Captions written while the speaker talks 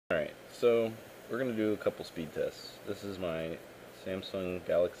So we're going to do a couple speed tests. This is my Samsung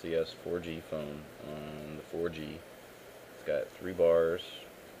Galaxy S 4G phone on the 4G. It's got 3 bars.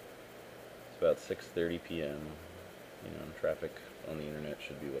 It's about 6:30 p.m. Traffic on the internet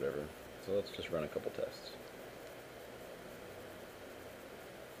should be whatever. So let's just run a couple tests.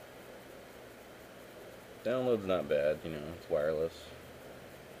 Download's not bad, it's wireless.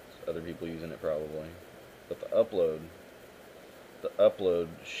 There's other people using it probably. But the upload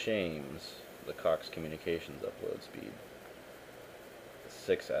shames the Cox Communications upload speed.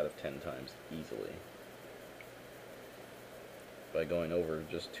 6 out of 10 times easily. By going over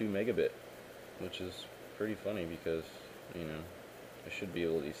just 2 megabit, which is pretty funny because, I should be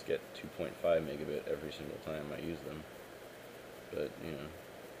able to at least get 2.5 megabit every single time I use them. But,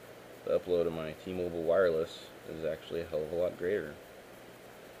 the upload of my T-Mobile wireless is actually a hell of a lot greater.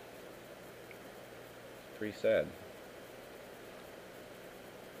 It's pretty sad.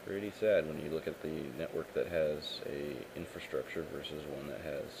 Pretty sad when you look at the network that has a infrastructure versus one that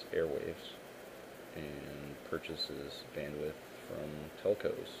has airwaves and purchases bandwidth from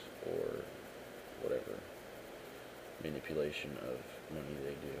telcos or whatever manipulation of money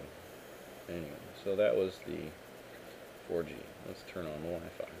they do. Anyway, so that was the 4G. Let's turn on the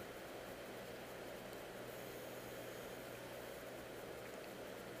Wi-Fi.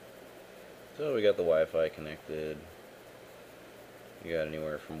 So we got the Wi-Fi connected. You got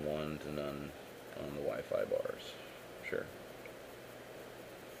anywhere from 1 to none on the Wi-Fi bars. Sure.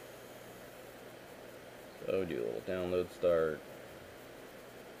 So do a little download start.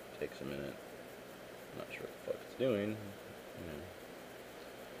 Takes a minute. Not sure what the fuck it's doing.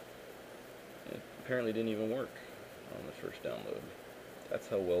 It apparently didn't even work on the first download. That's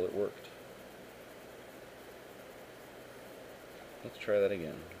how well it worked. Let's try that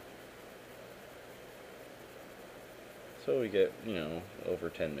again. So we get, over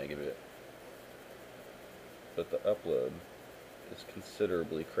 10 megabit. But the upload is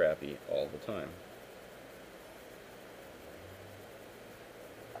considerably crappy all the time.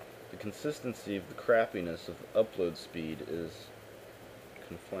 The consistency of the crappiness of the upload speed is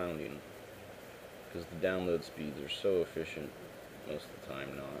confounding. Because the download speeds are so efficient most of the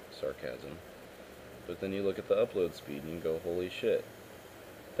time, not sarcasm. But then you look at the upload speed and you go, holy shit.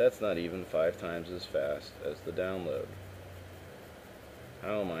 That's not even 5 times as fast as the download.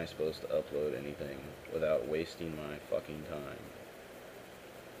 How am I supposed to upload anything without wasting my fucking time?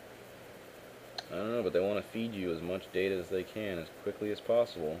 I don't know, but they want to feed you as much data as they can as quickly as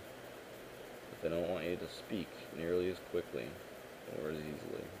possible, but they don't want you to speak nearly as quickly or as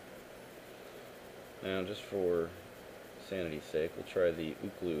easily. Now, just for sanity's sake, we'll try the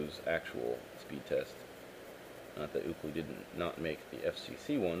Ooklu's actual speed test. Not that Ooklu didn't not make the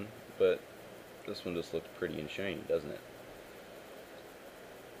FCC one, but this one just looked pretty and shiny, doesn't it?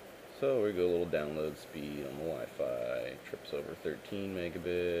 So we go a little download speed on the Wi-Fi, trips over 13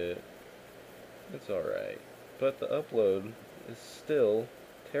 megabit. It's alright. But the upload is still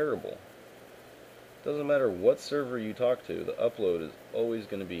terrible. Doesn't matter what server you talk to, the upload is always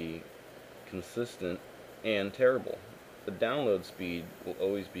going to be consistent and terrible. The download speed will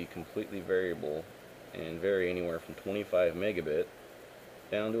always be completely variable and vary anywhere from 25 megabit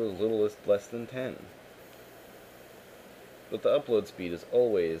down to as little as less than 10. But the upload speed is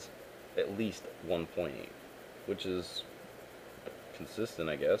always at least 1.8, which is consistent,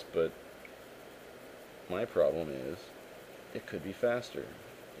 I guess, but my problem is it could be faster.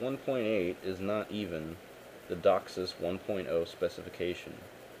 1.8 is not even the DOCSIS 1.0 specification,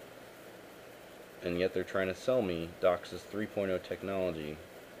 and yet they're trying to sell me DOCSIS 3.0 technology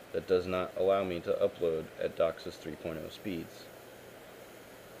that does not allow me to upload at DOCSIS 3.0 speeds.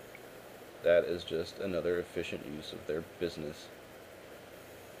 That is just another efficient use of their business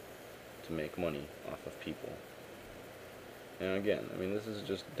to make money off of people. And again, this is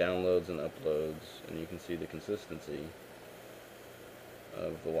just downloads and uploads, and you can see the consistency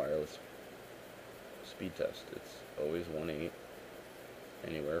of the wireless speed test. It's always 1.8,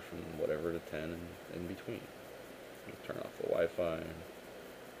 anywhere from whatever to 10 and in between. Let's turn off the Wi-Fi,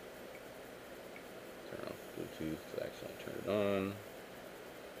 turn off Bluetooth because I accidentally turned it on.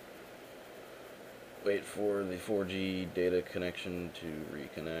 Wait for the 4G data connection to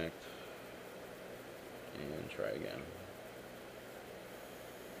reconnect, and try again.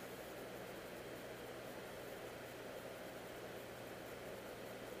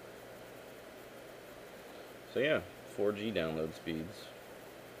 So yeah, 4G download speeds,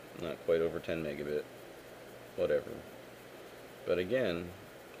 not quite over 10 megabit, whatever. But again,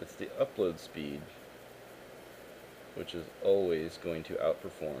 it's the upload speed which is always going to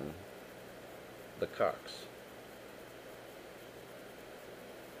outperform the Cox.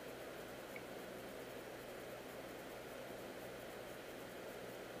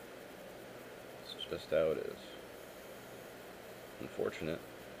 just how it is. Unfortunate.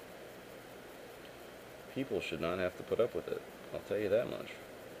 People should not have to put up with it. I'll tell you that much.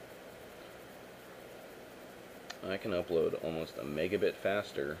 I can upload almost a megabit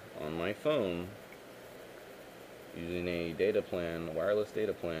faster on my phone using a data plan, a wireless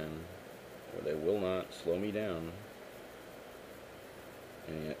data plan, where they will not slow me down.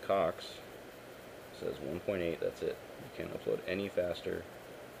 And yet Cox says 1.8, that's it. You can't upload any faster.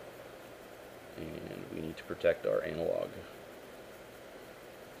 And we need to protect our analog.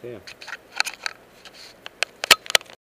 So yeah.